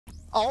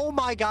Oh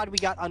my god, we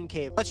got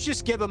uncaved. Let's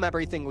just give him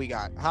everything we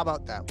got. How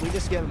about that? We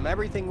just give him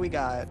everything we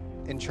got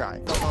and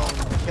try.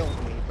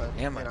 Killed me, but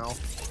you know.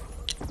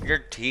 You're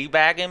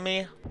teabagging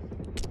me?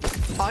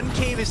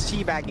 Uncave is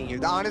teabagging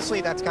you. Honestly,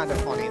 that's kind of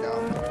funny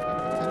though.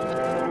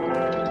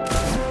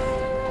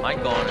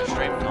 Might go on a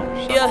stream come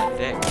suck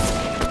dick.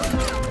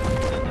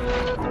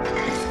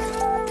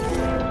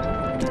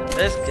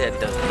 This kid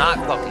does not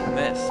fucking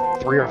miss.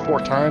 3 or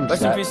 4 times.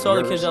 Rest in peace to all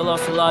the kids that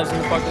lost their lives in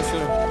the Parkland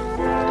shooting.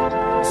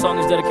 The song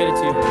is dedicated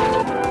to you.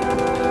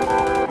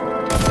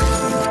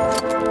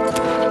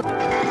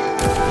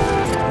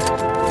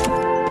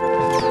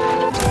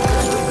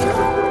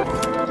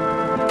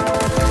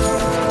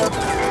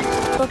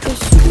 Okay,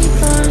 she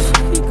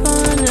keep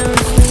calling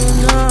every single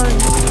night.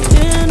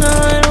 And I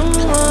don't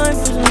mind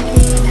for some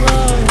good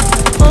ride.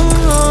 Oh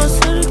no,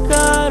 swear to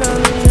God,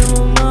 I'm in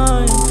my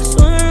mind.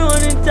 Swear I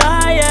wanna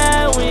die,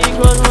 yeah. When you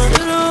cross my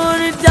swear I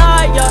wanna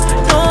die, yeah.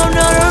 No, I'm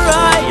not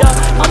alright,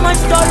 yeah. I might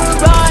start a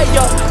riot,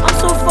 yeah. I'm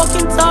so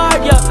fucking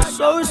tired, yeah.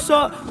 So what's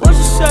up? What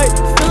you say?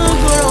 Feeling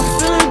good, I'm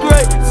feeling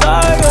great.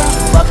 Tired of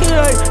this fucking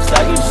hate.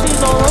 Stacking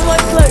cheese all on my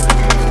plate.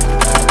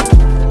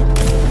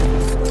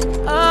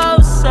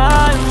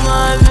 Outside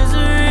my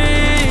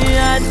misery,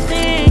 I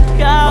think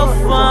I'll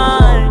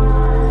find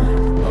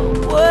a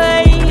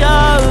way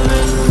of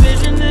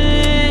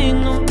envisioning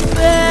a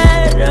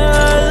better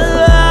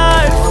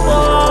life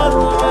for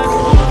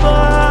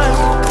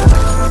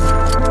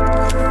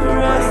the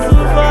rest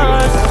of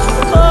us.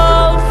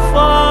 Oh,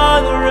 for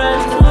the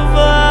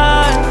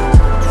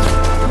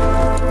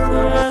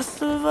rest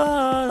of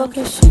us.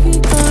 Okay, she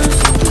keep calling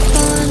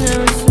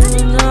every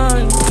single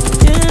night.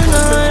 And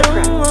I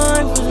don't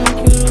mind 'cause I'm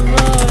cute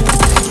alive.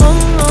 Oh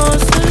no,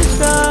 swear to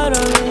God,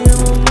 I'm in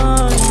my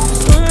mind.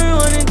 Swear I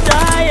wanna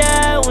die,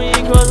 yeah. When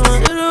you cross my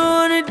swear I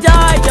wanna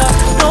die, yeah.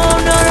 No,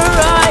 I'm not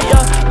alright,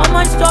 yeah. I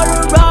might start a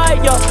riot,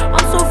 yeah.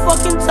 I'm so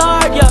fucking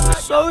tired, yeah.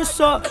 So what's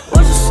up?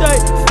 What you say?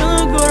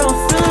 Feeling good, I'm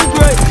feeling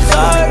great.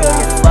 Tired of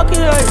this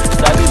fucking hate.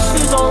 Stacking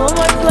cheese all on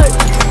my plate.